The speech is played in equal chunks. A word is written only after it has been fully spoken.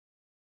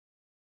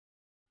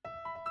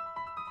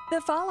The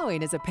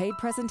following is a paid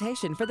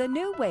presentation for the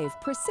NuWave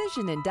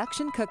Precision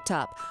Induction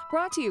Cooktop,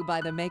 brought to you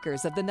by the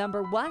makers of the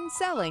 #1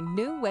 selling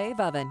NuWave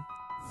oven.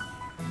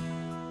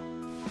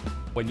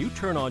 When you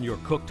turn on your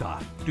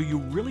cooktop, do you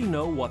really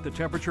know what the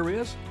temperature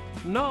is?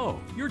 No,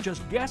 you're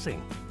just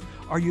guessing.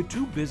 Are you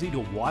too busy to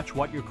watch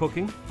what you're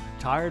cooking?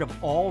 Tired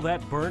of all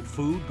that burnt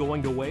food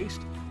going to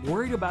waste?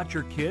 Worried about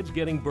your kids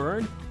getting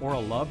burned or a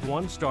loved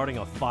one starting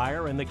a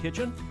fire in the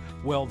kitchen?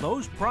 Well,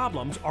 those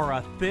problems are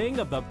a thing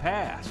of the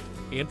past.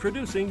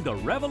 Introducing the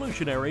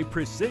revolutionary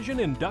Precision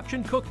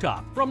Induction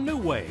Cooktop from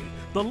NuWave,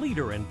 the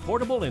leader in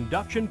portable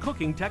induction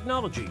cooking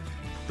technology.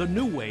 The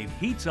NuWave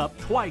heats up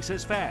twice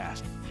as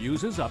fast,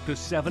 uses up to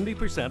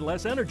 70%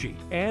 less energy,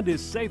 and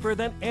is safer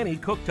than any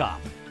cooktop.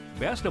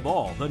 Best of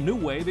all, the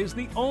NuWave is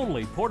the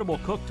only portable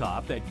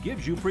cooktop that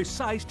gives you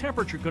precise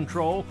temperature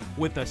control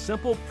with the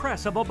simple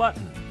press of a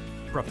button.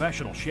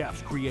 Professional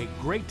chefs create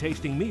great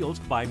tasting meals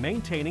by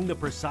maintaining the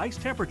precise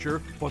temperature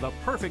for the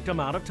perfect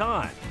amount of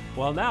time.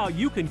 Well, now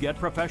you can get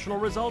professional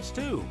results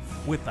too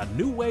with the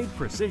NuWave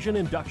Precision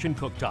Induction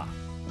Cooktop.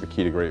 The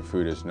key to great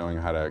food is knowing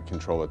how to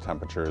control the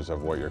temperatures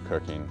of what you're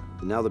cooking.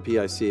 Now the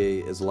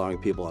PICA is allowing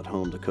people at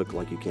home to cook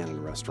like you can in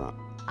a restaurant.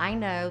 I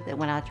know that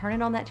when I turn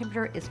it on that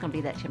temperature, it's going to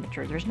be that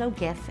temperature. There's no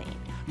guessing.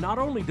 Not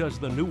only does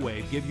the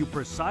NuWave give you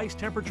precise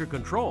temperature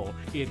control,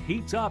 it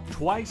heats up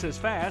twice as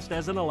fast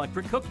as an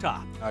electric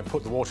cooktop. I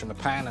put the water in the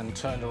pan and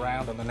turned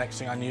around, and the next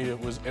thing I knew,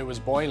 it was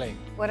boiling.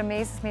 What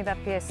amazes me about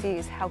PIC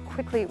is how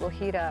quickly it will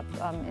heat up.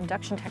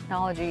 Induction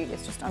technology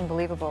is just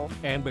unbelievable.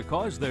 And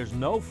because there's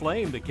no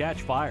flame to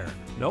catch fire,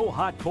 no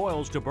hot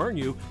coils to burn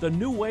you, the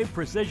NuWave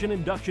Precision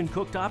Induction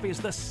Cooktop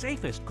is the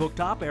safest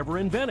cooktop ever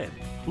invented.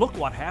 Look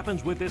what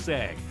happens with this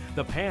egg.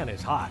 The pan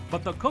is hot,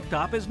 but the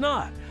cooktop is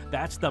not.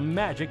 That's the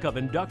magic of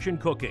induction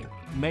cooking.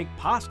 Make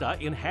pasta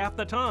in half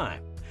the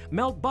time.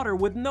 Melt butter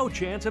with no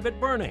chance of it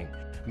burning.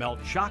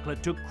 Melt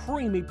chocolate to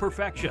creamy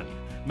perfection.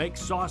 Make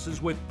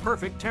sauces with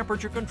perfect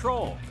temperature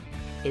control.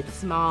 It's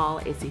small,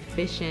 it's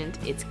efficient,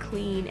 it's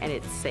clean, and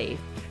it's safe.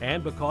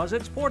 And because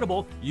it's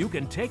portable, you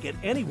can take it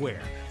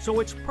anywhere. So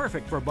it's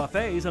perfect for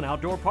buffets and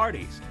outdoor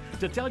parties.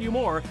 To tell you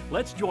more,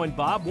 let's join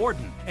Bob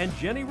Warden and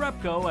Jenny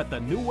Repko at the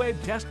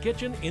NuWave Test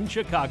Kitchen in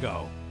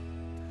Chicago.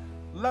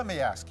 Let me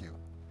ask you,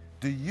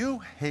 do you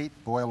hate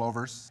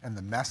boilovers and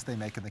the mess they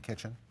make in the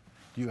kitchen?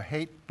 Do you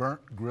hate burnt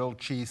grilled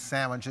cheese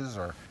sandwiches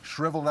or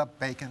shriveled up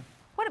bacon?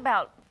 What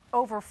about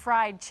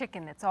over-fried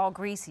chicken that's all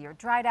greasy, or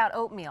dried out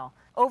oatmeal,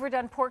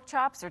 overdone pork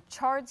chops, or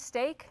charred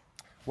steak?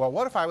 Well,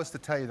 what if I was to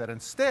tell you that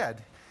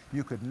instead,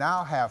 you could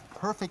now have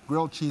perfect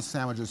grilled cheese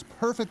sandwiches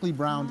perfectly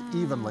browned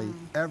evenly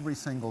every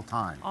single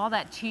time. All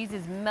that cheese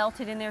is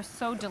melted in there,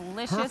 so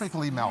delicious.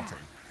 Perfectly melted.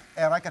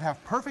 And I could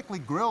have perfectly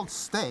grilled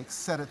steaks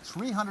set at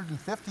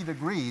 350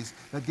 degrees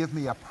that give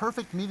me a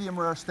perfect medium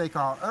rare steak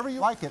however you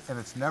like it, and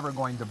it's never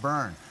going to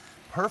burn.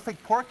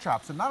 Perfect pork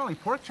chops, and not only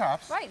pork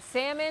chops. Right,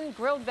 salmon,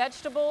 grilled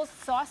vegetables,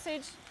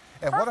 sausage.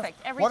 And perfect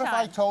every time. What if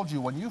I told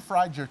you when you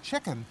fried your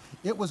chicken,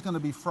 it was going to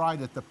be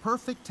fried at the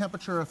perfect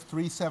temperature of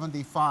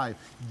 375,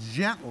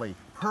 gently,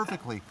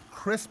 perfectly,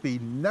 crispy,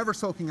 never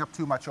soaking up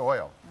too much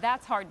oil?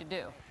 That's hard to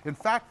do. In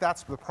fact,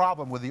 that's the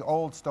problem with the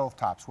old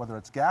stovetops. Whether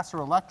it's gas or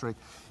electric,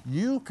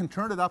 you can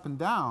turn it up and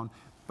down,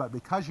 but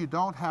because you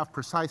don't have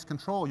precise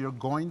control, you're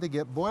going to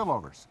get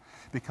boilovers.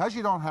 Because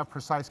you don't have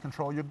precise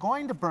control, you're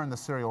going to burn the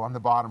cereal on the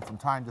bottom from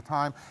time to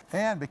time.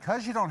 And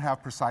because you don't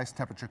have precise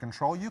temperature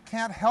control, you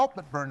can't help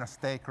but burn a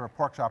steak or a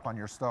pork chop on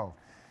your stove.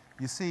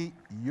 You see,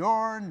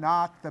 you're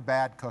not the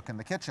bad cook in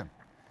the kitchen.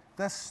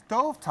 The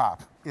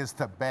stovetop is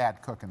the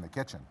bad cook in the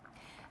kitchen.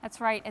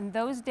 That's right, and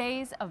those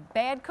days of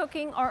bad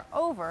cooking are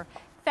over,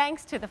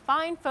 thanks to the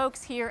fine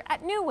folks here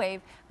at NuWave,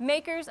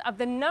 makers of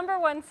the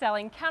 #1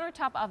 selling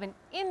countertop oven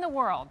in the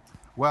world.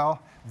 Well,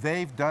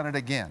 they've done it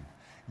again.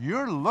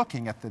 You're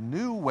looking at the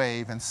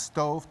NuWave and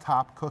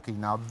stovetop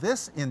cooking. Now,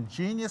 this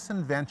ingenious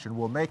invention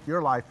will make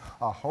your life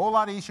a whole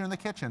lot easier in the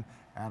kitchen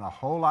and a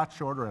whole lot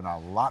shorter and a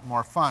lot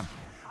more fun.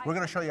 We're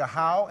going to show you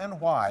how and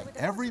why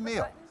every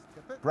meal,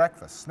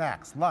 breakfast,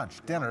 snacks,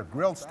 lunch, dinner,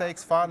 grilled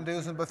steaks,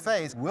 fondues, and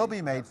buffets will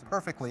be made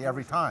perfectly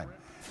every time.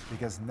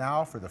 Because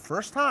now, for the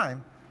first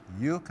time,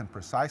 you can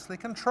precisely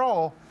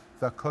control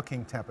the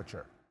cooking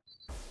temperature.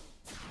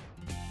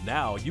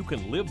 Now you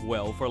can live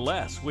well for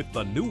less with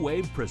the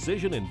NuWave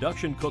Precision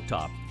Induction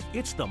Cooktop.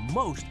 It's the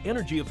most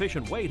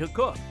energy-efficient way to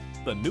cook.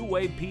 The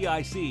NuWave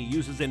PIC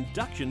uses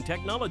induction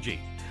technology.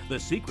 The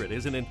secret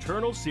is an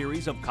internal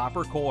series of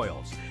copper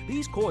coils.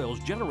 These coils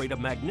generate a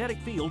magnetic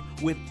field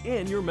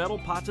within your metal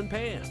pots and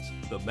pans.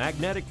 The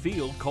magnetic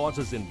field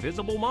causes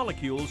invisible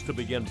molecules to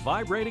begin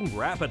vibrating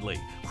rapidly,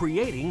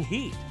 creating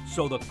heat.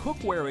 So the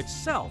cookware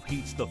itself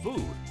heats the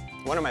food.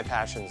 One of my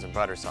passions are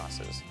butter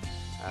sauces.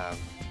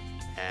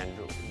 And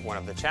one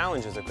of the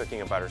challenges of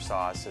cooking a butter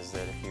sauce is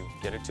that if you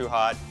get it too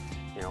hot,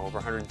 over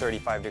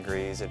 135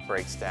 degrees, it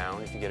breaks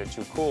down. If you get it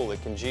too cool,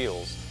 it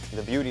congeals.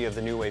 The beauty of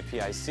the NuWave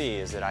PIC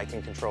is that I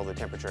can control the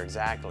temperature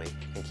exactly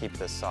and keep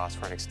this sauce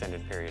for an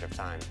extended period of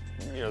time.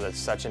 That's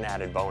such an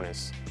added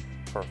bonus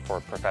for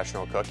a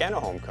professional cook and a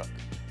home cook.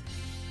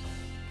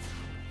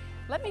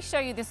 Let me show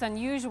you this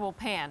unusual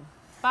pan.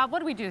 Bob, what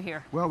do we do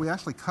here? Well, we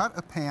actually cut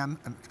a pan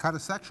and cut a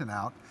section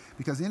out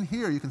because in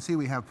here you can see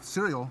we have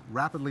cereal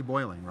rapidly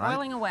boiling, right?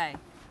 Boiling away.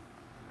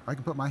 I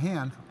can put my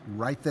hand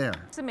right there.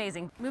 It's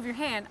amazing. Move your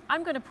hand.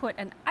 I'm going to put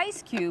an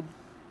ice cube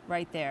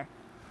right there.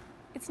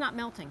 It's not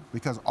melting.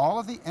 Because all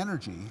of the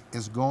energy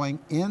is going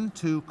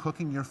into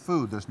cooking your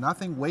food. There's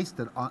nothing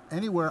wasted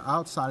anywhere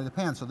outside of the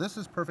pan. So this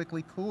is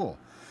perfectly cool.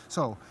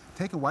 So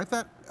wipe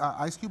that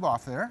ice cube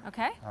off there.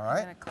 Okay. All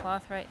right. Got a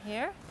cloth right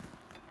here.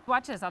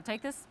 Watch this. I'll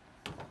take this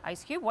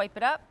ice cube, wipe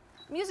it up.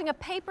 I'm using a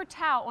paper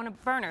towel on a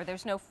burner.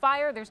 There's no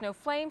fire, there's no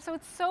flame, so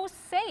it's so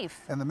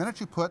safe. And the minute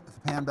you put the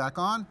pan back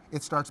on,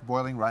 it starts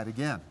boiling right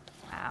again.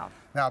 Wow.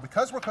 Now,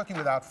 because we're cooking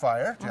without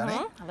fire, Jenny,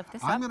 I'll lift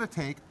this I'm up. going to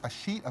take a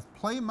sheet of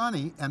play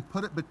money and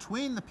put it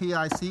between the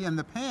PIC and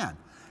the pan.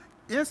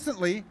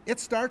 Instantly, it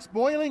starts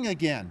boiling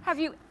again. Have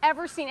you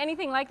ever seen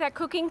anything like that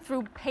cooking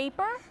through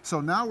paper? So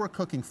now we're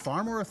cooking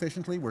far more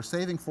efficiently. We're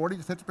saving 40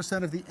 to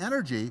 50% of the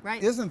energy.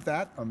 Right. Isn't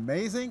that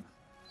amazing?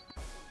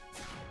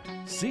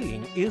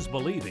 Seeing is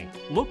believing.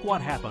 Look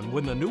what happened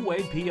when the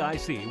NuWave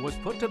PIC was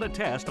put to the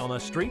test on the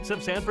streets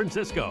of San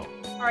Francisco.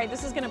 All right,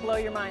 this is going to blow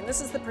your mind. This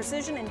is the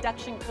Precision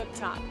Induction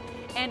Cooktop.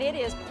 And it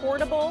is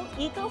portable,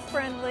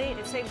 eco-friendly,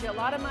 it saves you a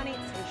lot of money,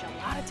 it saves you a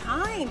lot of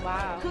time.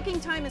 Wow. Cooking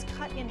time is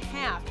cut in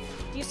half.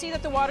 Do you see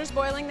that the water's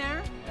boiling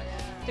there?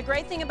 The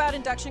great thing about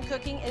induction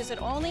cooking is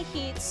it only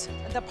heats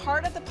the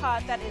part of the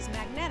pot that is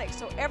magnetic,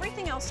 so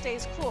everything else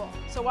stays cool.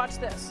 So watch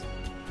this.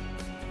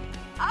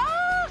 Ah!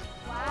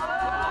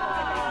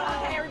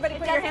 Wow. Okay, everybody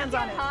put your hands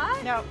on it.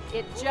 Hot? No,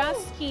 it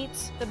just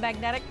heats the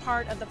magnetic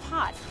part of the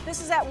pot.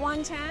 This is at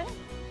 110.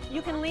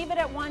 You can leave it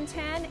at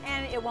 110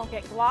 and it won't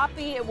get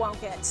gloppy, it won't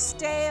get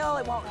stale,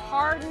 it won't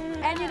harden.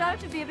 And you don't have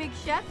to be a big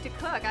chef to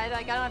cook. I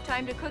don't have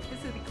time to cook,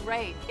 this would be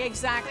great.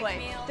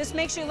 Exactly. This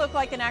makes you look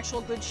like an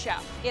actual good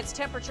chef. It's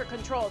temperature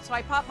controlled. So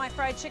I pop my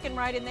fried chicken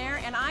right in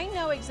there and I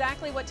know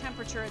exactly what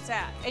temperature it's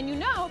at. And you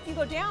know, if you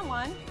go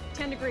down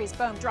 10 degrees,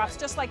 boom, drops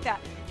just like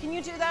that. Can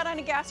you do that on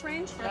a gas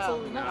range?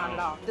 Absolutely not at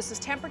all. This is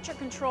temperature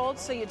controlled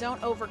so you don't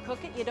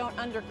overcook it, you don't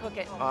undercook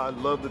it. I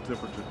love the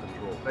temperature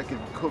control. I can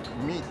cook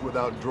meat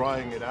without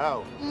drying it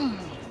out.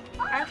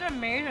 That's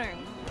amazing.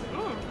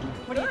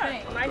 What do you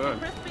think? Nice and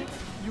crispy.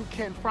 You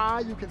can fry,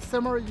 you can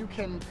simmer, you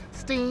can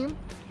steam,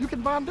 you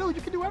can fondue,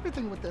 you can do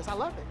everything with this. I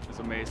love it. It's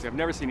amazing. I've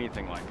never seen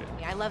anything like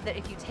it. I love that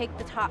if you take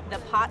the pot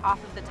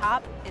off of the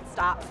top, it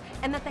stops,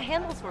 and that the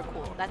handles were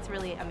cool. That's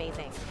really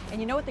amazing.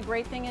 And you know what the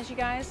great thing is, you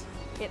guys?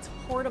 It's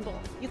portable.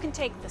 You can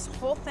take this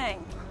whole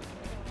thing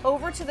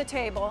over to the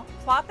table,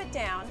 plop it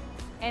down,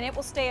 and it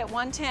will stay at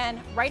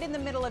 110 right in the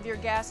middle of your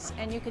guests,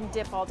 and you can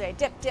dip all day.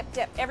 Dip, dip,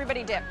 dip.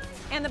 Everybody dip.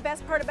 And the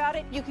best part about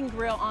it, you can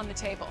grill on the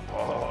table.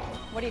 Oh.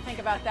 What do you think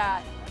about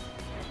that?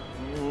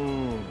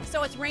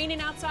 So it's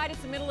raining outside,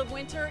 it's the middle of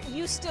winter,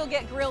 you still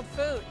get grilled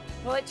food.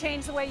 Will it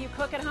change the way you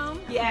cook at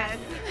home? Yes.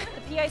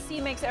 The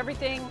PIC makes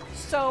everything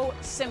so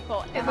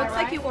simple. It looks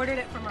like you ordered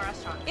it from a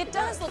restaurant. It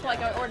does look like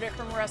I ordered it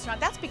from a restaurant.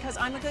 That's because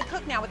I'm a good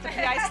cook now with the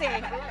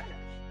PIC.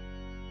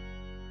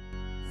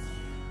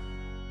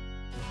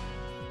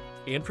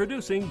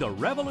 Introducing the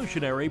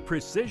revolutionary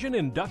Precision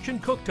Induction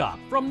Cooktop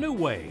from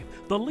NuWave,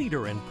 the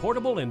leader in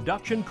portable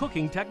induction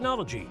cooking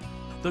technology.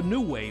 The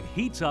NuWave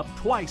heats up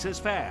twice as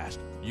fast,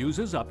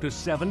 uses up to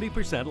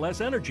 70%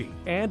 less energy,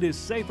 and is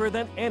safer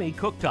than any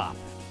cooktop.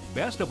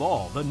 Best of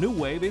all, the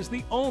NuWave is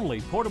the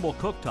only portable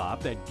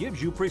cooktop that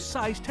gives you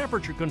precise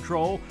temperature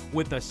control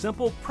with the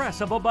simple press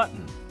of a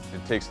button.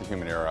 It takes the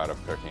human error out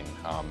of cooking.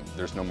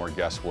 There's no more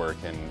guesswork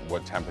in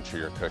what temperature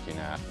you're cooking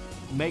at.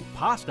 Make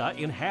pasta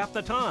in half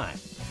the time.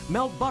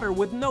 Melt butter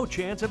with no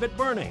chance of it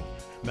burning.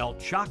 Melt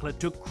chocolate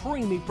to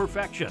creamy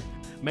perfection.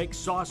 Make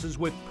sauces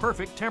with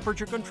perfect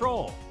temperature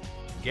control.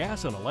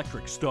 Gas and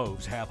electric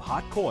stoves have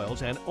hot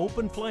coils and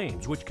open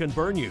flames which can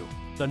burn you.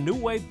 The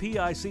NuWave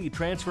PIC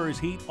transfers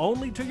heat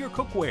only to your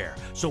cookware,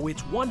 so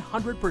it's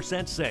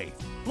 100% safe.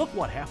 Look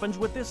what happens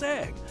with this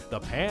egg. The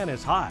pan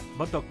is hot,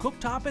 but the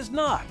cooktop is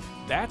not.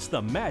 That's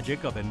the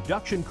magic of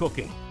induction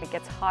cooking. It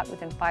gets hot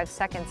within 5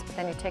 seconds, but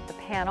then you take the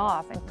pan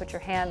off and put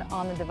your hand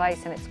on the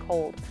device and it's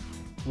cold.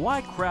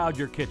 Why crowd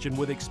your kitchen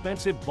with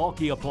expensive,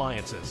 bulky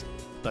appliances?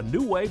 The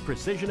NuWave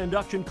Precision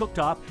Induction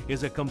Cooktop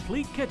is a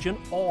complete kitchen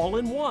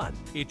all-in-one.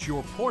 It's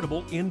your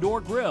portable indoor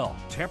grill,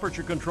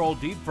 temperature-controlled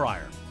deep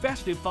fryer,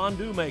 festive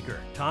fondue maker,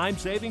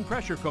 time-saving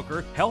pressure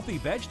cooker, healthy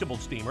vegetable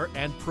steamer,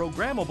 and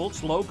programmable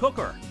slow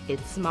cooker.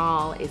 It's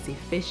small, it's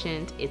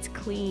efficient, it's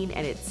clean,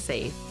 and it's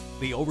safe.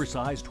 The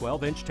oversized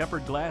 12-inch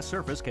tempered glass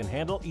surface can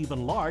handle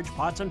even large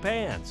pots and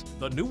pans.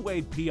 The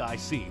NuWave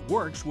PIC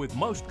works with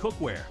most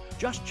cookware.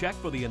 Just check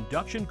for the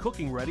Induction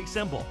Cooking Ready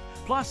symbol.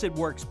 Plus, it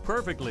works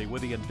perfectly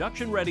with the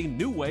induction-ready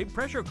NuWave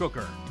pressure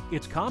cooker.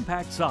 Its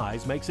compact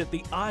size makes it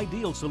the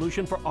ideal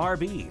solution for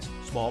RVs,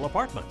 small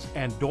apartments,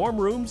 and dorm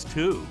rooms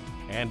too.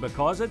 And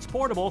because it's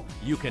portable,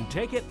 you can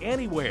take it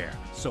anywhere,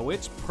 so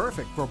it's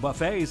perfect for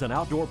buffets and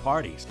outdoor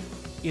parties.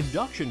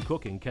 Induction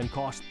cooking can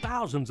cost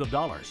thousands of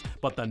dollars,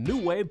 but the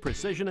NuWave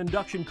Precision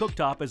Induction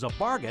Cooktop is a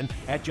bargain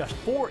at just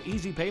 4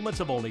 easy payments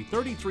of only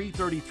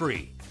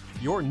 $33.33.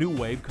 Your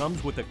NuWave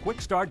comes with a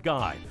quick start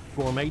guide,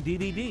 gourmet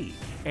DVD,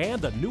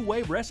 and the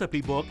NuWave recipe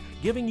book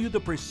giving you the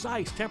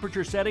precise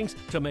temperature settings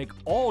to make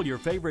all your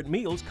favorite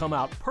meals come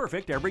out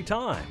perfect every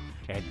time.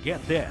 And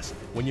get this,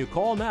 when you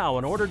call now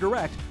and order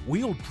direct,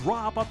 we'll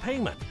drop a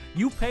payment.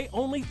 You pay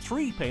only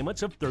 3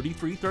 payments of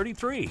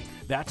 $33.33.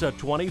 That's a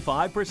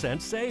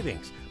 25%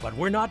 savings. But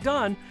we're not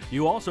done.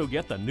 You also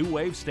get the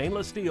NuWave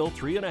stainless steel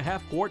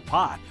 3.5 quart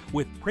pot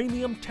with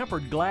premium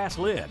tempered glass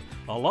lid.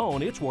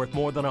 Alone, it's worth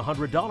more than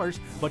 $100,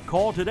 but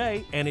call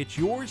today and it's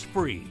yours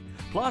free.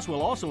 Plus,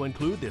 we'll also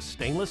include this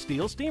stainless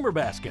steel steamer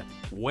basket.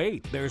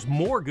 Wait, there's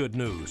more good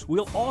news.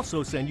 We'll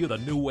also send you the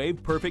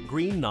NuWave Perfect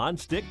Green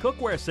non-stick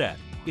cookware set,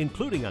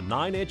 including a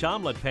 9-inch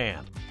omelet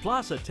pan,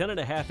 plus a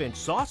 10.5-inch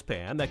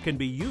saucepan that can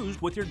be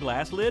used with your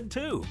glass lid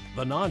too.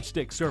 The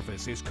non-stick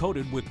surface is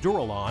coated with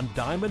Duralon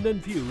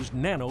diamond-infused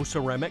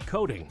nano-ceramic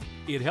coating.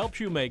 It helps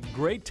you make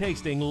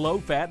great-tasting,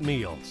 low-fat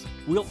meals.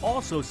 We'll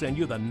also send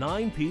you the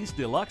 9-piece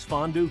deluxe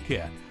fondue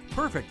kit,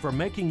 perfect for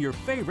making your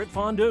favorite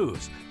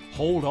fondues.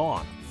 Hold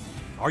on.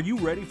 Are you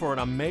ready for an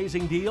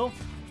amazing deal?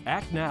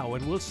 Act now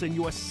and we'll send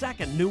you a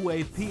second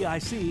NuWave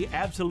PIC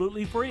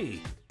absolutely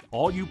free.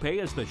 All you pay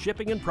is the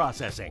shipping and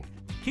processing.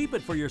 Keep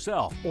it for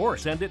yourself or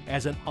send it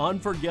as an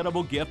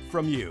unforgettable gift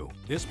from you.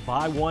 This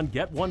buy one,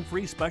 get one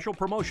free special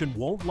promotion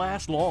won't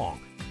last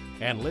long.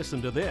 And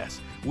listen to this,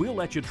 we'll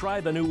let you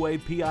try the NuWave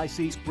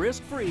PICs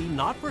risk-free,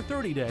 not for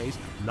 30 days,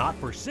 not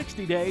for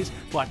 60 days,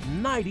 but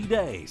 90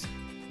 days.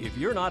 If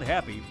you're not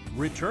happy,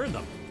 return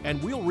them, and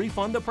we'll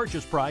refund the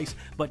purchase price,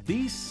 but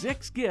these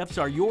 6 gifts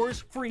are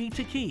yours free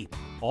to keep.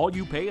 All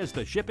you pay is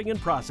the shipping and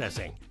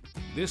processing.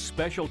 This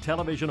special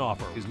television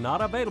offer is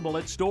not available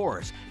at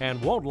stores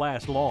and won't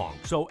last long,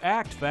 so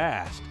act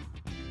fast.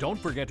 Don't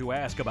forget to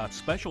ask about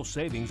special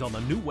savings on the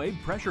NuWave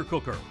pressure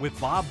cooker with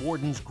Bob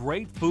Warden's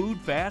great Food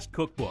Fast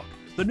cookbook.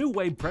 The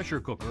NuWave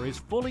pressure cooker is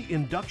fully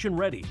induction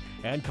ready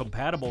and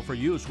compatible for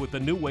use with the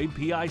NuWave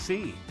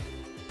PIC.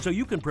 So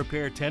you can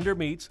prepare tender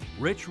meats,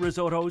 rich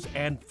risottos,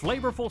 and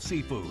flavorful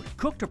seafood,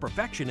 cooked to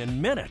perfection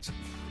in minutes.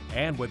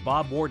 And with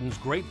Bob Warden's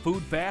great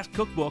Food Fast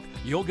cookbook,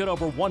 you'll get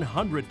over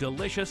 100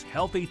 delicious,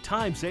 healthy,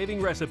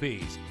 time-saving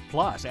recipes.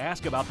 Plus,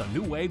 ask about the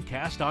NuWave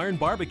cast iron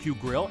barbecue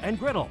grill and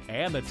griddle,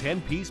 and the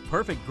 10-piece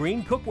perfect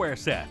green cookware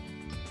set.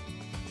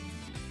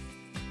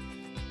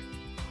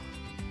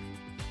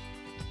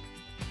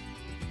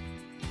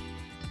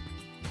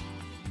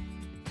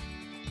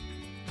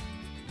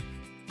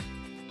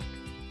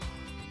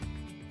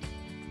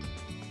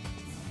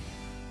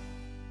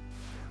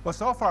 Well,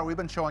 so far we've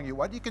been showing you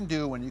what you can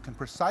do when you can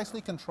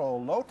precisely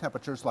control low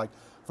temperatures, like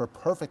for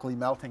perfectly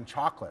melting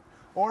chocolate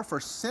or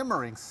for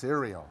simmering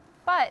cereal.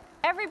 But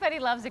everybody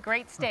loves a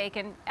great steak,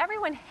 and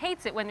everyone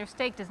hates it when their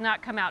steak does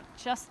not come out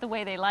just the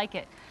way they like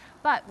it.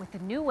 But with the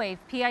NuWave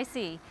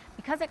PIC,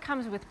 because it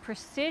comes with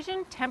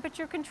precision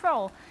temperature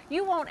control,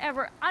 you won't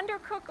ever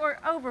undercook or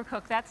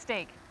overcook that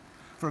steak.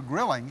 For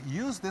grilling,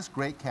 use this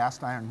great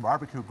cast iron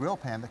barbecue grill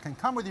pan that can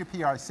come with your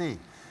PIC.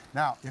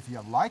 Now, if you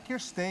like your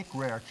steak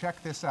rare,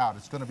 check this out.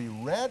 It's going to be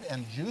red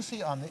and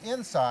juicy on the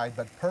inside,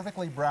 but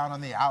perfectly brown on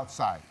the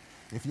outside.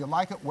 If you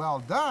like it well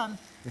done,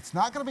 it's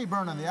not going to be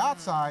burned on the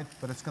outside,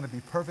 but it's going to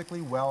be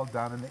perfectly well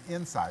done on the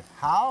inside.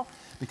 How?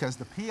 Because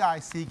the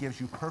PIC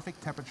gives you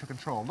perfect temperature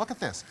control. Look at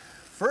this.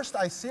 First,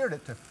 I seared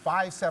it to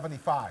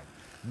 575.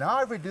 Now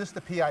I've reduced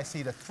the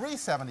PIC to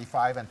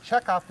 375, and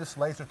check out this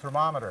laser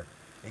thermometer.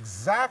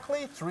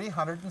 Exactly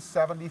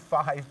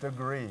 375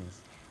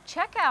 degrees.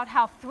 Check out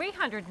how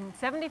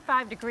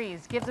 375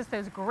 degrees gives us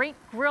those great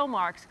grill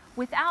marks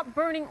without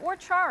burning or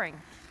charring.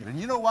 And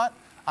you know what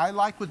I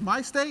like with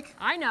my steak?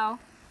 I know.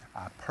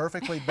 A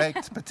perfectly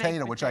baked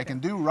potato, which I can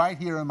do right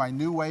here in my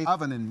NuWave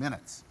oven in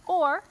minutes.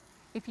 Or,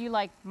 if you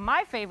like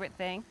my favorite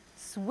thing,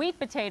 sweet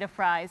potato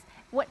fries.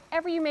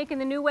 Whatever you make in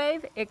the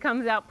NuWave, it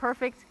comes out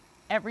perfect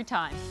every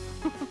time.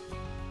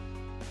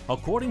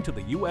 According to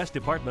the U.S.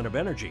 Department of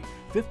Energy,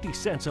 50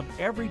 cents of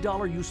every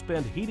dollar you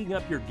spend heating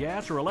up your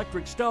gas or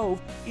electric stove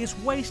is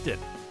wasted.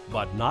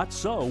 But not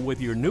so with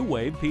your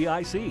NuWave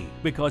PIC,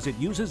 because it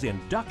uses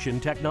induction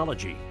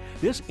technology.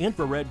 This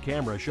infrared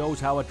camera shows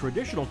how a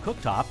traditional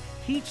cooktop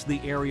heats the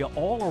area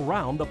all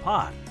around the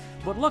pot.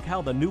 But look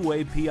how the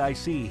NuWave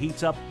PIC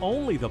heats up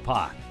only the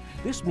pot.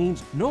 This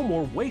means no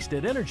more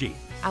wasted energy.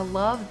 I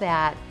love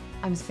that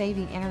I'm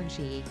saving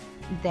energy,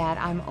 that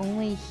I'm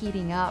only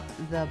heating up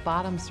the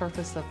bottom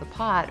surface of the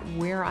pot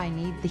where I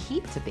need the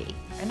heat to be.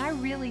 And I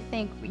really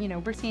think,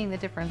 we're seeing the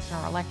difference in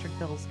our electric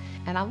bills,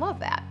 and I love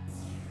that.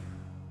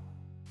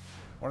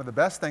 One of the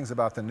best things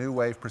about the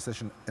NuWave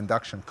Precision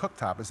Induction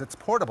Cooktop is it's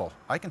portable.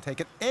 I can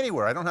take it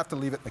anywhere. I don't have to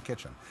leave it in the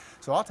kitchen.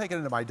 So I'll take it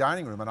into my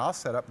dining room and I'll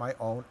set up my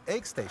own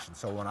egg station.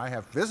 So when I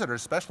have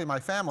visitors, especially my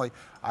family,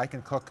 I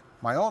can cook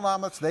my own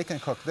omelets, they can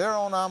cook their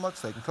own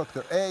omelets, they can cook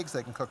their eggs,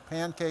 they can cook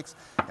pancakes,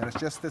 and it's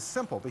just this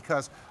simple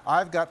because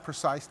I've got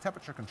precise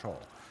temperature control.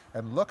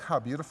 And look how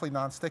beautifully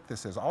nonstick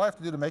this is. All I have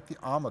to do to make the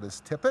omelet is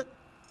tip it,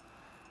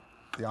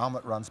 the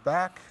omelet runs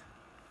back,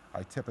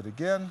 I tip it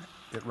again,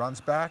 it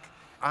runs back.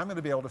 I'm going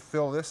to be able to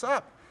fill this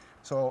up.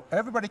 So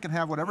everybody can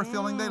have whatever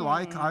filling they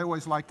like. I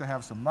always like to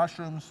have some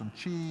mushrooms, some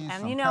cheese,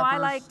 And some you know, I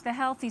peppers. like the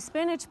healthy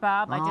spinach,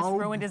 Bob. I just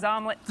ruined his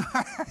omelet.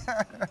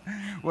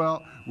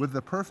 Well, with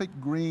the perfect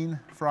green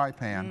fry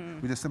pan,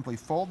 we just simply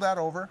fold that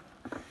over.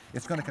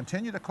 It's going to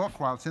continue to cook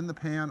while it's in the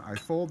pan. I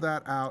fold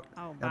that out,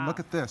 and look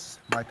at this.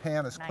 My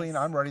pan is clean.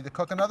 I'm ready to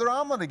cook another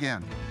omelet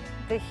again.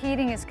 The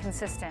heating is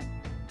consistent.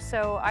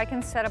 So I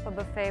can set up a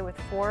buffet with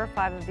 4 or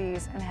 5 of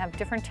these and have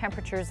different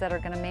temperatures that are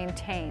going to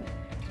maintain.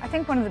 I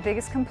think one of the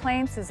biggest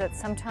complaints is that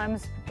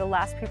sometimes the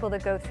last people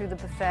that go through the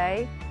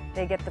buffet,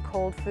 they get the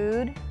cold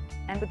food.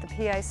 And with the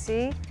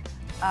PIC,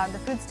 the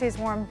food stays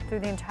warm through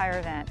the entire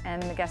event,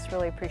 and the guests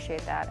really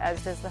appreciate that,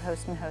 as does the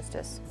host and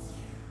hostess.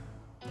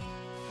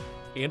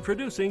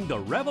 Introducing the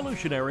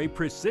revolutionary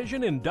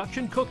Precision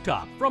Induction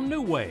Cooktop from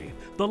NuWave,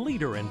 the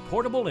leader in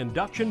portable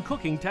induction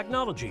cooking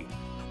technology.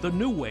 The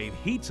NuWave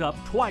heats up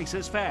twice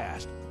as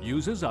fast,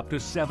 uses up to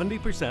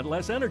 70%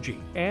 less energy,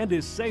 and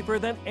is safer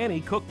than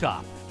any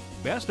cooktop.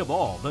 Best of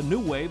all, the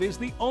NuWave is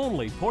the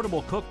only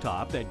portable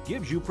cooktop that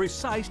gives you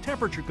precise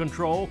temperature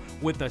control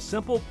with the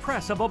simple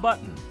press of a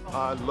button.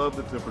 I love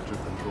the temperature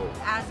control.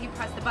 As you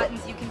press the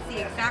buttons, you can see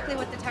exactly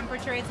what the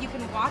temperature is. You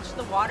can watch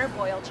the water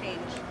boil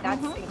change.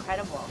 That's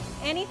incredible.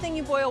 Anything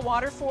you boil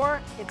water for,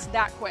 it's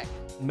that quick.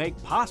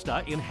 Make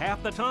pasta in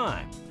half the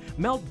time.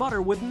 Melt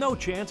butter with no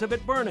chance of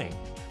it burning.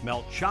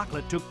 Melt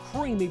chocolate to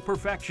creamy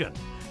perfection.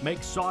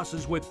 Make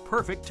sauces with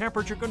perfect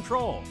temperature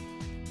control.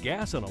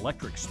 Gas and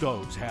electric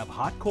stoves have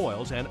hot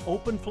coils and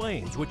open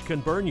flames which can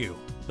burn you.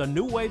 The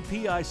NuWave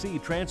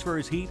PIC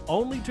transfers heat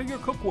only to your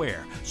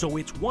cookware, so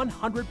it's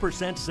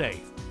 100%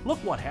 safe. Look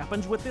what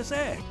happens with this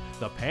egg.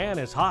 The pan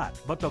is hot,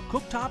 but the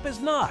cooktop is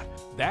not.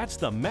 That's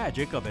the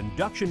magic of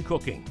induction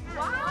cooking.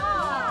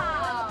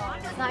 Wow!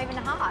 It's not even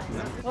hot.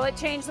 Will it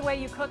change the way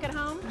you cook at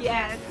home?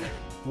 Yes.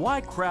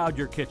 Why crowd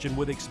your kitchen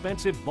with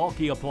expensive,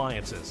 bulky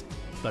appliances?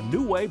 The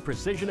NuWave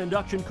Precision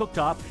Induction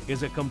Cooktop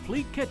is a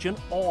complete kitchen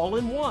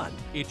all-in-one.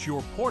 It's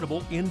your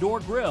portable indoor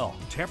grill,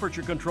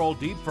 temperature-controlled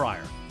deep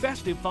fryer,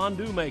 festive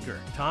fondue maker,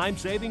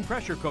 time-saving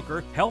pressure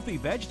cooker, healthy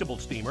vegetable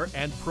steamer,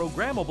 and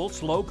programmable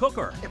slow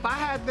cooker. If I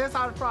had this,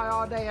 I would fry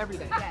all day, every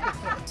day.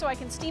 So I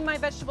can steam my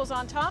vegetables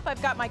on top.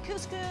 I've got my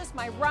couscous,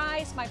 my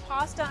rice, my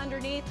pasta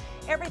underneath.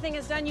 Everything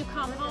is done. You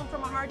come home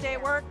from a hard day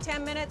at work,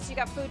 10 minutes, you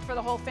got food for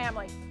the whole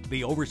family.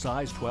 The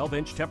oversized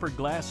 12-inch tempered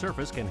glass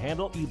surface can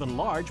handle even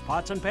large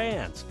pots and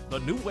pans. The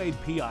NuWave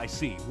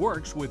PIC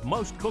works with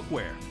most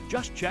cookware.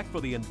 Just check for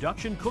the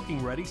Induction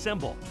Cooking Ready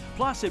symbol.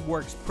 Plus, it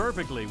works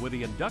perfectly with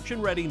the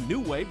Induction Ready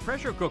NuWave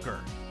pressure cooker.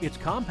 Its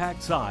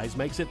compact size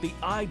makes it the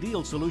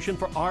ideal solution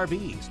for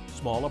RVs,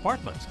 small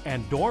apartments,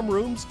 and dorm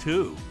rooms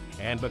too.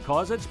 And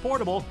because it's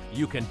portable,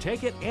 you can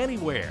take it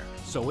anywhere,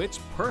 so it's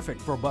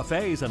perfect for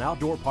buffets and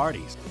outdoor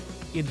parties.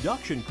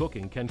 Induction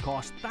cooking can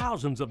cost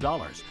thousands of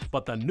dollars,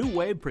 but the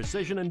NuWave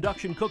Precision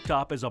Induction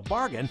Cooktop is a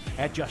bargain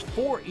at just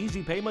 4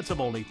 easy payments of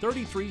only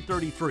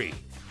 $33.33.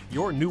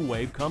 Your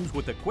NuWave comes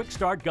with a quick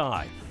start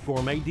guide,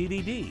 gourmet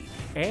DVD,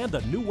 and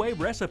the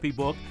NuWave recipe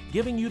book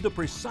giving you the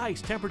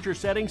precise temperature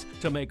settings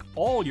to make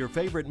all your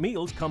favorite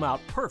meals come out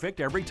perfect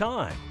every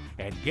time.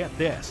 And get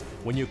this,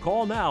 when you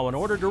call now and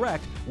order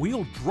direct,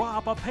 we'll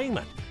drop a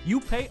payment. You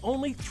pay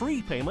only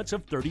 3 payments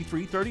of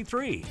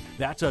 $33.33.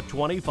 That's a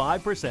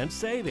 25%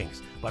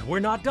 savings. But we're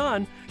not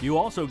done. You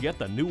also get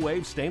the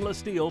NuWave stainless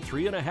steel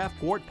 3.5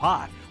 quart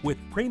pot with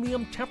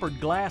premium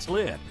tempered glass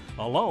lid.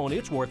 Alone,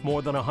 it's worth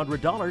more than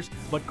 $100,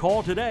 but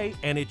call today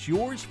and it's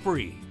yours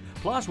free.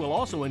 Plus, we'll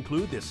also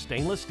include this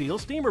stainless steel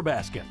steamer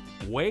basket.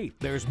 Wait,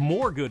 there's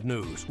more good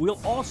news.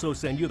 We'll also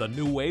send you the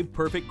NuWave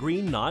Perfect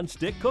Green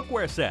Non-Stick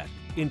Cookware Set,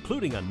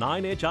 including a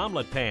 9-inch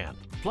omelet pan,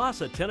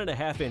 plus a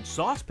 10.5-inch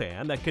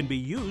saucepan that can be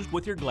used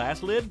with your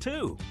glass lid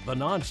too. The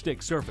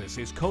non-stick surface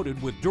is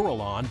coated with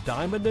Duralon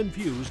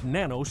diamond-infused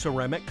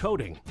nano-ceramic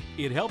coating.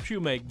 It helps you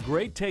make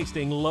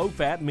great-tasting,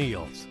 low-fat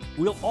meals.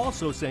 We'll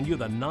also send you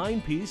the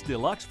 9-piece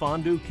deluxe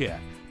fondue kit,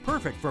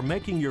 perfect for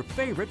making your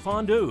favorite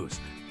fondues.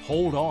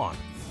 Hold on.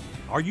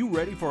 Are you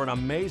ready for an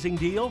amazing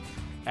deal?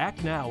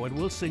 Act now and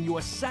we'll send you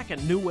a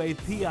second NuWave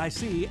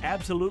PIC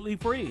absolutely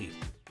free.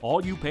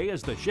 All you pay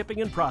is the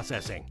shipping and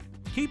processing.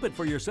 Keep it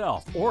for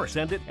yourself or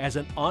send it as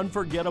an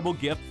unforgettable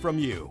gift from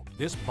you.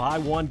 This buy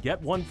one,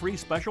 get one free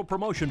special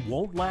promotion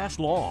won't last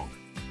long.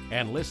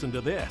 And listen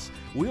to this,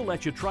 we'll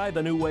let you try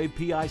the NuWave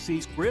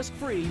PICs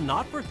risk-free,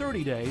 not for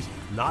 30 days,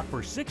 not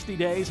for 60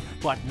 days,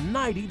 but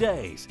 90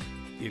 days.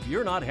 If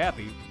you're not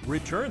happy,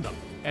 return them,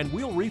 and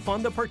we'll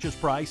refund the purchase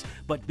price,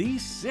 but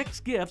these 6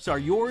 gifts are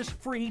yours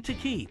free to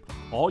keep.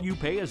 All you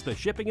pay is the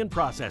shipping and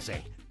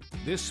processing.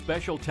 This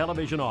special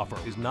television offer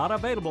is not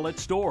available at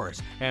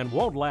stores and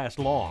won't last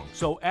long,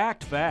 so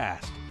act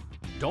fast.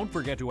 Don't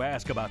forget to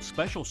ask about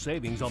special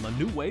savings on the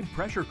NuWave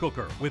pressure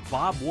cooker with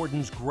Bob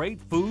Warden's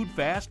great Food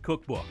Fast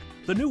cookbook.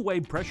 The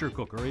NuWave pressure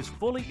cooker is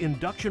fully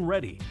induction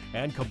ready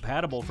and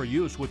compatible for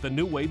use with the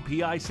NuWave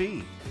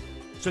PIC.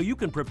 So you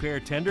can prepare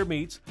tender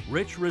meats,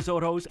 rich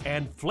risottos,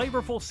 and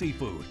flavorful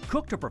seafood,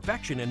 cooked to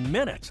perfection in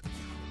minutes.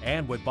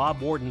 And with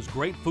Bob Warden's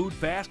Great Food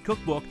Fast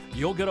cookbook,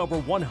 you'll get over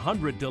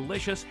 100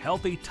 delicious,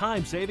 healthy,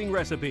 time-saving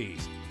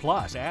recipes.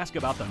 Plus, ask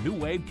about the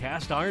NuWave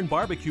cast iron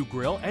barbecue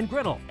grill and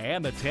griddle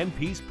and the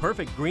 10-piece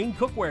perfect green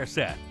cookware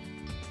set.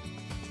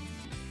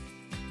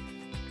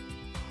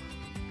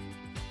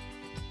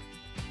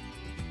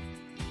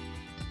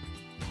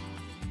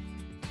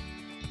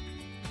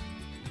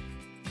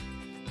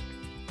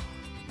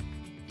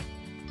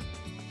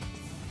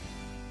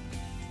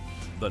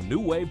 The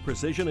NuWave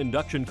Precision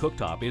Induction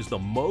Cooktop is the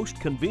most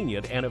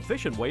convenient and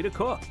efficient way to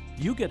cook.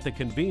 You get the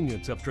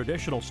convenience of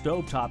traditional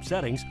stovetop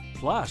settings,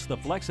 plus the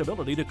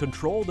flexibility to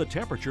control the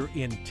temperature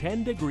in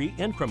 10-degree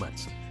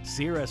increments.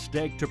 Sear a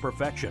steak to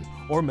perfection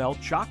or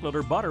melt chocolate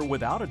or butter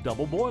without a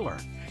double boiler.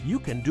 You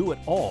can do it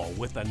all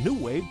with the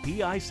NuWave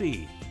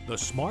PIC. The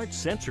smart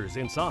sensors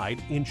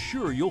inside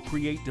ensure you'll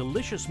create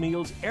delicious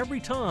meals every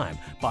time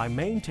by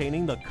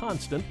maintaining the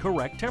constant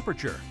correct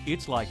temperature.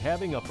 It's like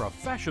having a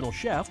professional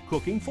chef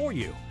cooking for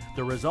you.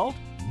 The result?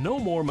 No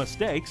more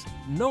mistakes,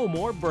 no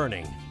more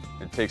burning.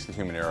 It takes the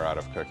human error out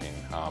of cooking.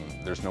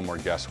 There's no more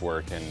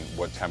guesswork in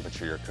what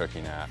temperature you're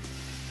cooking at.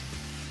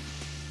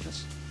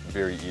 It's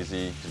very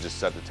easy to just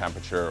set the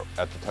temperature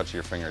at the touch of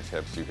your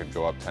fingertips. You could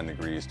go up 10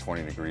 degrees,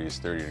 20 degrees,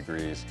 30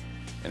 degrees.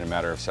 In a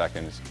matter of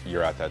seconds,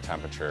 you're at that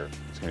temperature.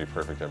 It's going to be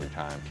perfect every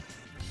time.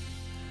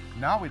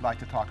 Now we'd like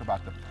to talk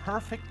about the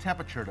perfect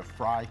temperature to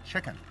fry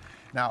chicken.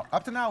 Now,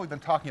 up to now, we've been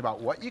talking about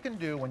what you can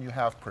do when you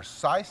have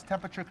precise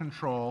temperature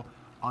control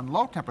on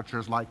low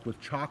temperatures, like with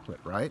chocolate,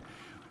 right?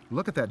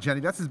 Look at that,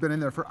 Jenny. This has been in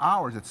there for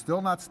hours. It's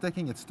still not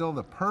sticking. It's still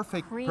the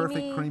perfect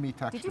creamy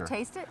texture. Did you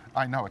taste it?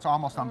 I know. It's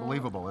almost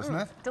unbelievable, isn't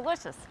it?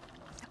 Delicious.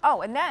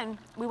 Oh, and then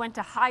we went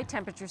to high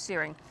temperature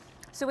searing.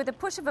 So with the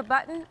push of a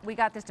button, we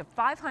got this to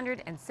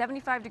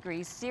 575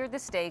 degrees, seared the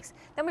steaks,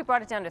 then we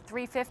brought it down to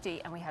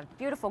 350, and we have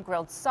beautiful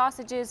grilled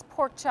sausages,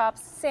 pork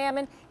chops,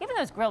 salmon, even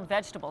those grilled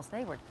vegetables,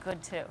 they were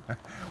good too.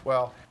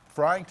 Well,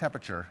 frying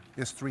temperature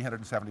is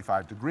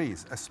 375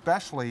 degrees,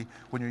 especially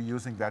when you're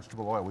using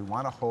vegetable oil. We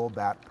want to hold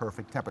that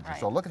perfect temperature. Right.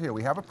 So look at here,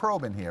 we have a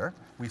probe in here.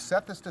 We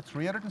set this to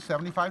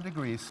 375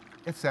 degrees.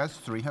 It says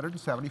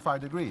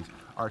 375 degrees.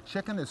 Our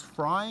chicken is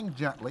frying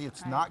gently.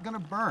 It's not going to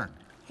burn.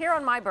 Here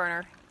on my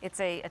burner, it's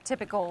a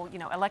typical,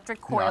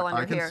 electric coil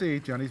under here. I can see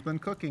Jenny's been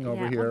cooking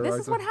over here. Well,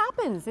 this is what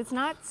happens. It's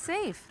not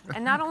safe.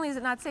 And not only is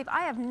it not safe,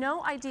 I have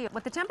no idea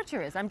what the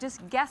temperature is. I'm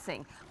just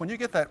guessing. When you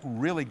get that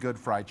really good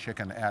fried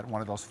chicken at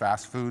one of those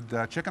fast food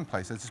chicken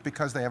places, it's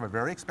because they have a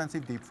very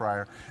expensive deep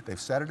fryer. They've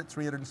set it at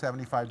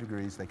 375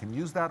 degrees. They can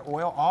use that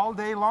oil all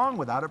day long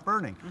without it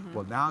burning.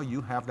 Well, now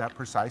you have that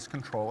precise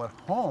control at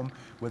home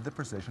with the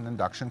Precision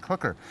Induction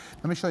Cooker.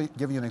 Let me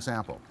give you an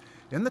example.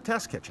 In the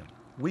test kitchen,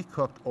 we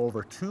cooked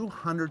over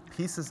 200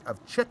 pieces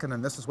of chicken,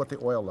 and this is what the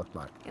oil looked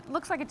like. It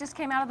looks like it just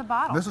came out of the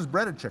bottle. This is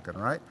breaded chicken,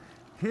 right?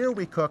 Here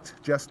we cooked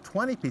just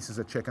 20 pieces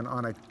of chicken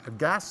on a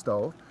gas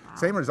stove. Wow.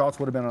 Same results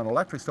would have been on an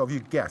electric stove. You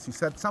guess. You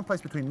said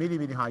someplace between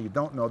medium high, you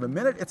don't know. The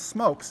minute it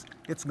smokes,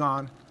 it's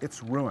gone,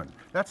 it's ruined.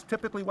 That's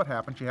typically what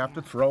happens. You have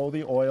to throw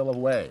the oil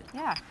away.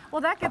 Yeah,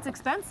 well, that gets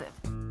expensive.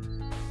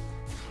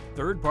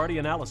 Third-party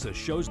analysis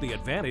shows the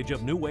advantage of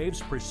NuWave's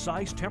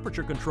precise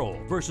temperature control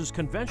versus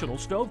conventional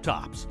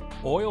stovetops.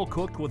 Oil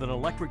cooked with an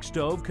electric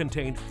stove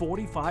contained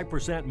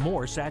 45%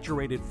 more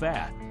saturated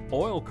fat.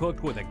 Oil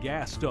cooked with a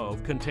gas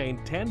stove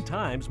contained 10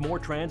 times more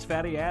trans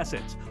fatty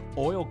acids.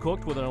 Oil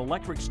cooked with an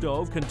electric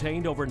stove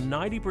contained over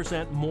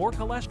 90% more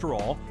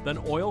cholesterol than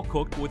oil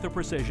cooked with a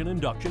Precision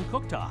Induction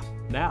Cooktop.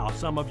 Now,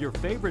 some of your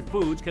favorite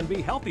foods can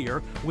be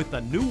healthier with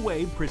the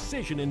NuWave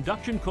Precision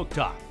Induction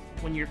Cooktop.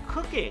 When you're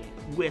cooking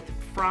with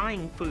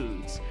frying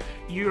foods,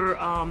 you're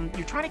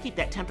trying to keep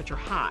that temperature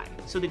high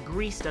so the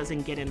grease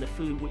doesn't get in the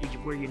food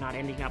where you're not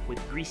ending up with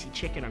greasy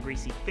chicken or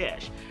greasy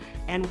fish.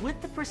 And with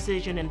the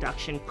Precision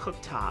Induction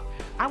Cooktop,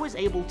 I was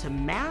able to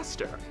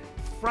master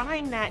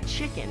frying that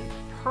chicken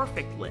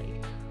perfectly.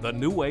 The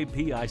NuWave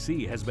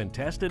PIC has been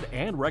tested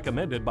and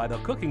recommended by the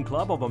Cooking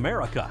Club of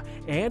America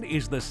and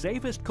is the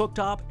safest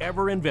cooktop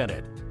ever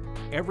invented.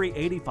 Every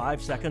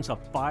 85 seconds, a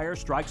fire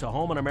strikes a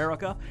home in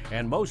America,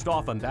 and most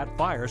often that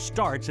fire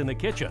starts in the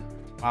kitchen.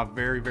 My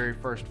very, very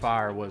first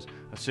fire was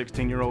a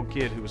 16-year-old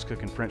kid who was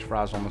cooking French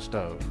fries on the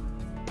stove,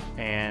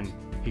 and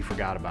he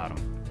forgot about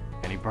them,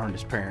 and he burned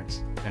his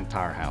parents'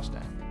 entire house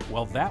down.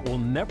 Well, that will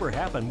never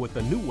happen with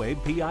the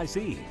NuWave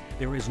PIC.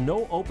 There is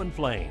no open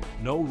flame,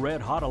 no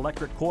red-hot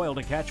electric coil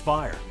to catch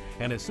fire.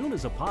 And as soon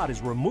as a pot is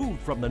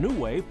removed from the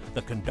NuWave,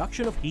 the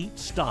conduction of heat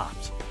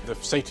stops. The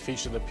safety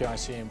feature of the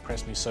PIC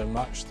impressed me so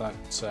much that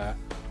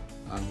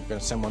I'm going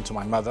to send one to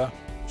my mother.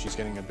 She's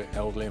getting a bit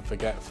elderly and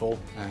forgetful,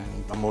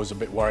 and I'm always a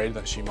bit worried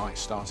that she might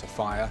start a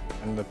fire,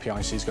 and the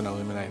PIC is going to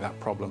eliminate that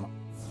problem.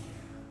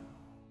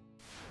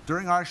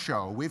 During our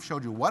show, we've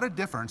showed you what a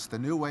difference the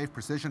NuWave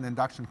Precision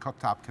Induction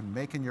Cooktop can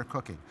make in your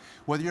cooking.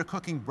 Whether you're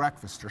cooking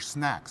breakfast or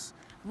snacks,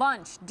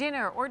 lunch,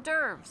 dinner, hors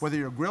d'oeuvres. Whether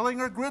you're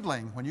grilling or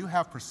griddling, when you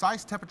have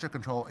precise temperature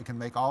control, it can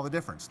make all the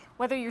difference.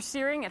 Whether you're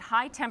searing at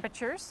high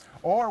temperatures,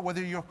 or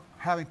whether you're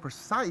having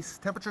precise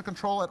temperature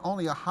control at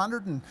only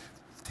 110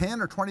 10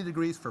 or 20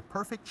 degrees for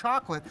perfect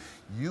chocolate,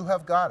 you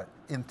have got it.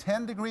 In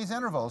 10 degrees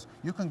intervals,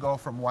 you can go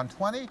from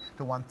 120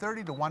 to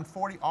 130 to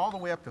 140, all the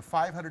way up to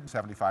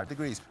 575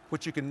 degrees,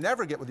 which you can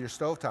never get with your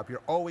stovetop.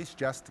 You're always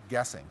just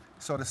guessing.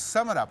 So to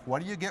sum it up,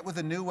 what do you get with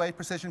the NuWave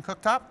Precision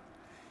Cooktop?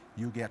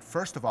 You get,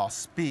 first of all,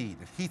 speed.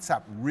 It heats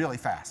up really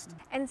fast.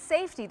 And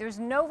safety. There's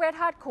no red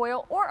hot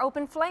coil or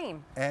open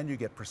flame. And you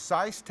get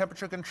precise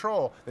temperature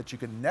control that you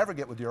can never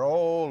get with your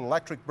old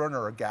electric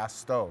burner or gas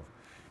stove.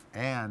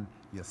 And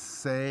you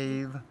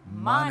save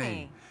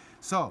money.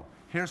 So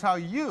here's how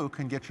you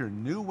can get your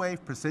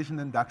NuWave Precision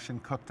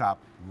Induction Cooktop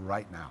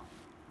right now.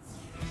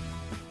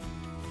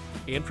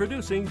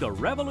 Introducing the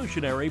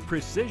revolutionary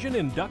Precision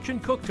Induction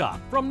Cooktop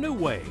from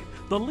NuWave,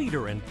 the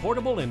leader in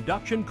portable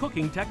induction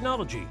cooking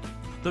technology.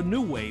 The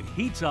NuWave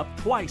heats up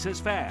twice as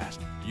fast,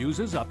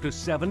 uses up to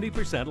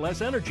 70%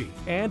 less energy,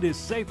 and is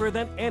safer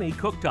than any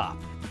cooktop.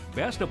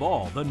 Best of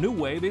all, the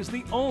NuWave is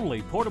the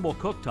only portable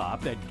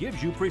cooktop that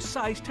gives you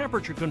precise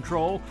temperature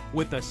control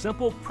with the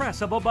simple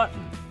press of a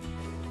button.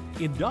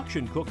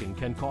 Induction cooking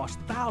can cost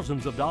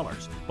thousands of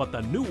dollars, but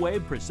the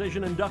NuWave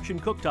Precision Induction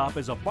Cooktop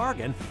is a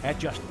bargain at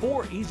just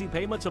 4 easy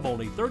payments of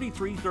only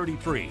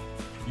 $33.33.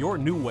 Your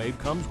NuWave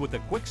comes with a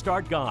quick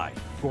start guide,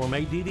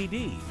 gourmet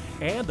DVD,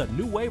 and the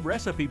NuWave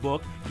recipe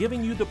book,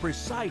 giving you the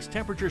precise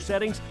temperature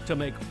settings to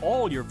make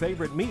all your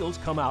favorite meals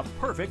come out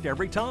perfect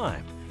every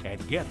time.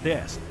 And get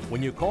this,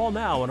 when you call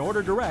now and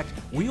order direct,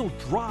 we'll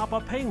drop a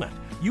payment.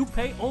 You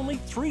pay only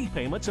 3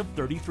 payments of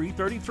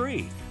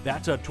 $33.33.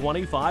 That's a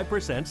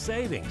 25%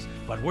 savings.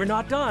 But we're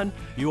not done.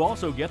 You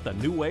also get the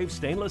NuWave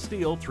stainless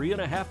steel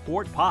 3.5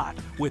 quart pot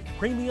with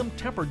premium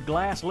tempered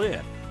glass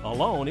lid.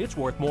 Alone, it's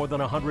worth more than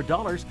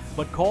 $100,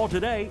 but call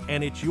today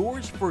and it's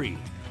yours free.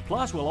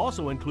 Plus, we'll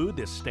also include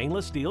this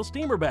stainless steel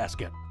steamer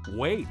basket.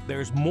 Wait,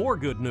 there's more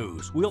good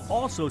news. We'll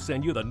also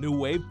send you the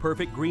NuWave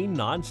Perfect Green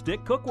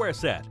non-stick cookware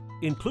set,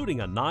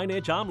 including a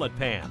 9-inch omelet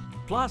pan,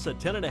 plus a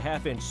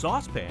 10.5-inch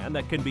saucepan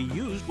that can be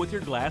used with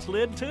your glass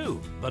lid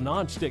too. The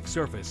non-stick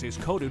surface is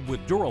coated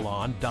with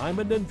Duralon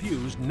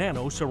diamond-infused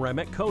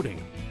nano-ceramic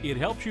coating. It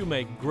helps you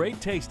make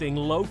great-tasting,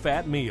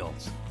 low-fat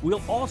meals.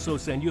 We'll also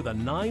send you the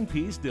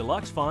 9-piece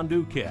deluxe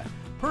fondue kit,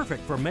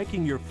 perfect for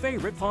making your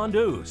favorite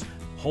fondues.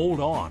 Hold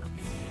on.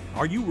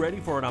 Are you ready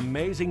for an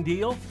amazing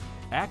deal?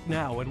 Act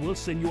now and we'll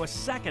send you a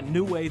second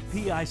NuWave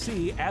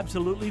PIC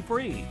absolutely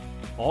free.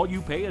 All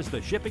you pay is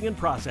the shipping and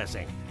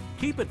processing.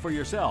 Keep it for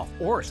yourself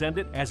or send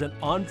it as an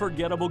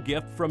unforgettable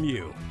gift from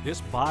you.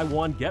 This buy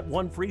one, get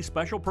one free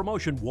special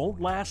promotion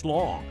won't last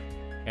long.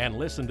 And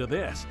listen to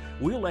this,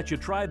 we'll let you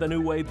try the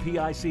NuWave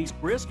PICs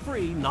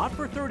risk-free, not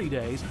for 30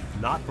 days,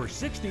 not for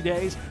 60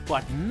 days,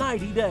 but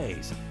 90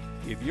 days.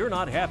 If you're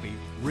not happy,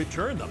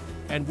 return them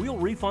and we'll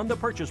refund the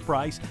purchase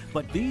price,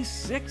 but these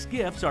 6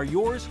 gifts are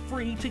yours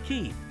free to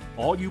keep.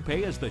 All you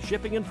pay is the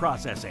shipping and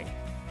processing.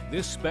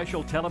 This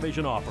special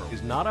television offer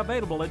is not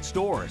available at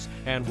stores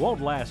and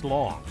won't last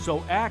long,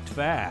 so act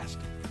fast.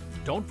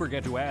 Don't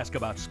forget to ask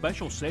about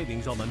special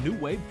savings on the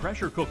NuWave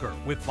pressure cooker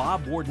with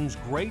Bob Warden's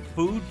Great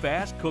Food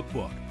Fast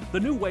Cookbook. The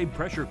NuWave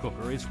pressure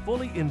cooker is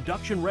fully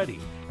induction ready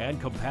and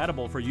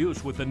compatible for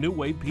use with the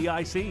NuWave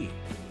PIC.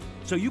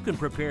 So you can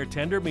prepare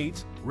tender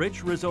meats,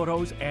 rich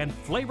risottos, and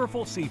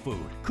flavorful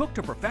seafood, cooked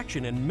to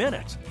perfection in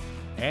minutes.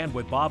 And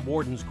with Bob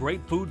Warden's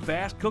Great Food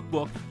Fast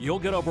Cookbook, you'll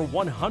get over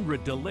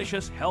 100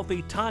 delicious,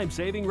 healthy,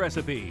 time-saving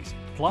recipes.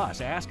 Plus,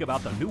 ask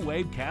about the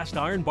NuWave Cast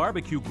Iron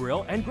Barbecue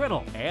Grill and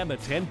Griddle and the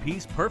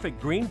 10-piece Perfect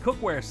Green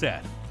Cookware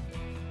Set.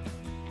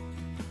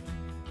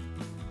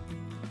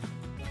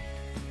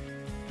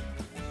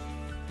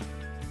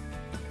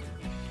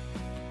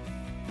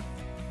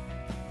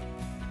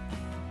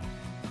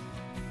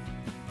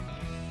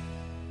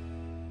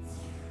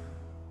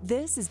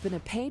 This has been a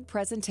paid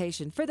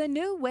presentation for the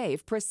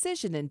NuWave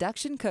Precision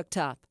Induction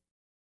Cooktop.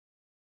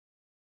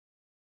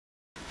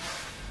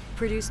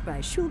 Produced by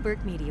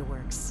Schulberg Media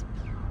Works.